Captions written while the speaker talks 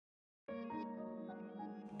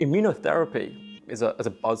Immunotherapy is a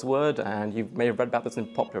buzzword, and you may have read about this in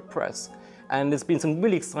popular press. And there's been some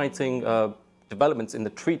really exciting developments in the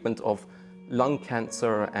treatment of lung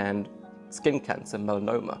cancer and skin cancer,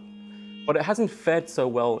 melanoma. But it hasn't fared so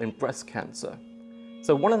well in breast cancer.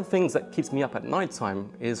 So one of the things that keeps me up at night time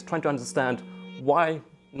is trying to understand why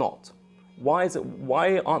not?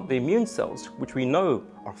 Why aren't the immune cells, which we know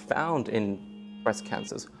are found in breast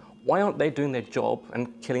cancers, why aren't they doing their job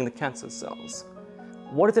and killing the cancer cells?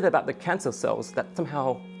 What is it about the cancer cells that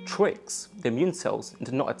somehow tricks the immune cells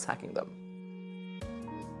into not attacking them?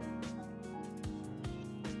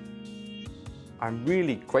 I'm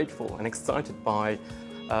really grateful and excited by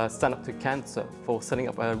Stand Up to Cancer for setting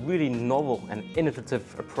up a really novel and innovative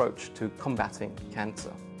approach to combating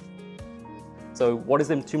cancer. So what is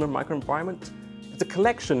the tumor microenvironment? It's a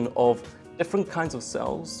collection of different kinds of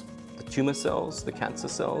cells: the tumor cells, the cancer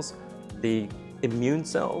cells, the immune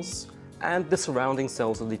cells, and the surrounding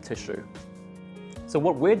cells of the tissue. So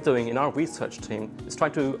what we're doing in our research team is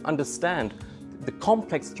trying to understand the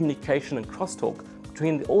complex communication and crosstalk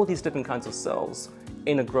between all these different kinds of cells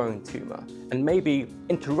in a growing tumor, and maybe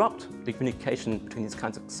interrupt the communication between these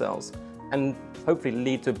kinds of cells and hopefully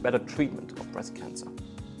lead to better treatment of breast cancer.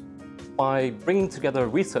 By bringing together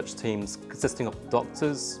research teams consisting of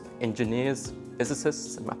doctors, engineers,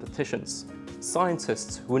 physicists and mathematicians,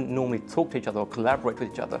 scientists who wouldn't normally talk to each other or collaborate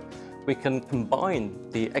with each other, we can combine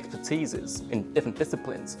the expertises in different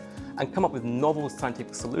disciplines and come up with novel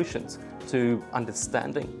scientific solutions to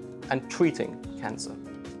understanding and treating cancer.